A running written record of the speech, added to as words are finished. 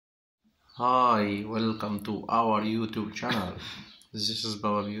Hi, welcome to our YouTube channel. This is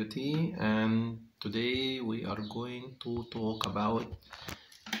Amira Beauty, and today we are going to talk about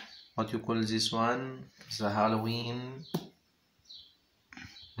what you call this one, the Halloween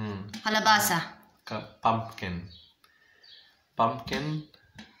Kalabasa. pumpkin. Pumpkin,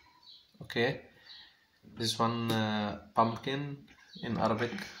 okay. This one pumpkin in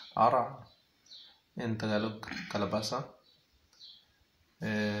Arabic, ara, in Tagalog, kalabasa.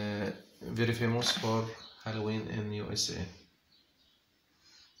 Very famous for Halloween in USA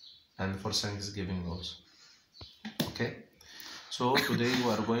and for Thanksgiving also. Okay, so today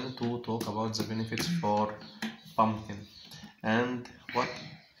we are going to talk about the benefits for pumpkin. And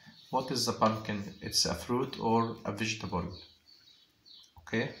what is the pumpkin? It's a fruit or a vegetable.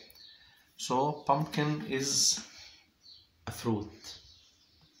 Okay, so pumpkin is a fruit.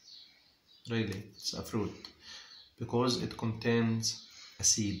 Really, it's a fruit because it contains a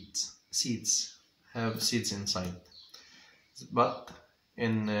seeds have seeds inside, but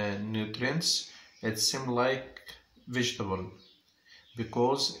in nutrients it seems like vegetable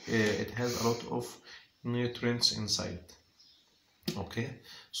because it has a lot of nutrients inside. Okay,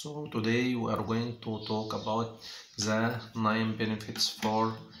 so today we are going to talk about the 9 benefits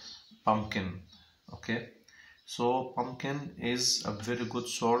for pumpkin. Okay, so pumpkin is a very good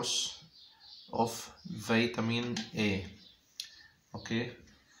source of vitamin A. Okay,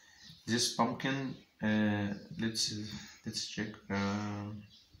 this pumpkin, let's check.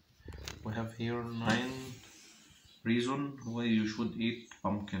 We have here 9 reasons why you should eat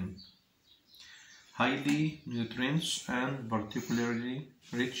pumpkin. Highly nutrients and particularly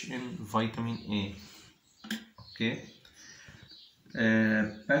rich in vitamin A. Okay,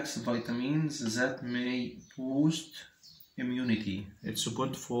 packs vitamins that may boost immunity. It's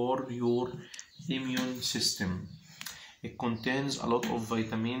good for your immune system. It contains a lot of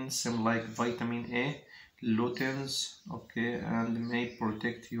vitamins, same like vitamin A, luteins, okay, and may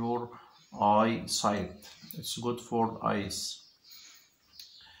protect your eyesight. It's good for eyes.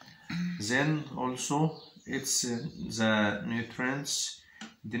 Then also it's the nutrients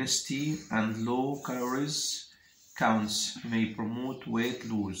density and low calories counts may promote weight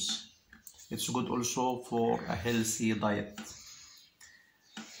loss. It's good also for a healthy diet.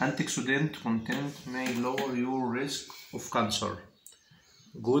 Antioxidant content may lower your risk of cancer.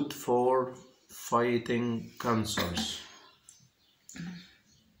 Good for fighting cancers.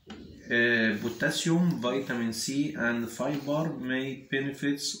 Potassium, vitamin C, and fiber may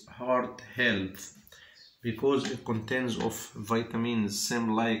benefit heart health because it contains of vitamins same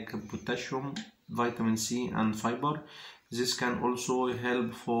like potassium, vitamin C, and fiber. This can also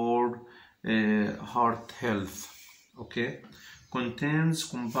help for heart health. Okay, contains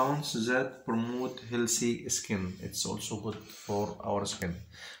compounds that promote healthy skin. It's also good for our skin,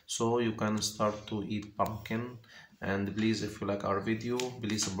 so you can start to eat pumpkin. And please, if you like our video,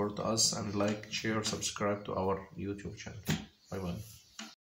 please support us and like, share, subscribe to our YouTube channel. Bye bye.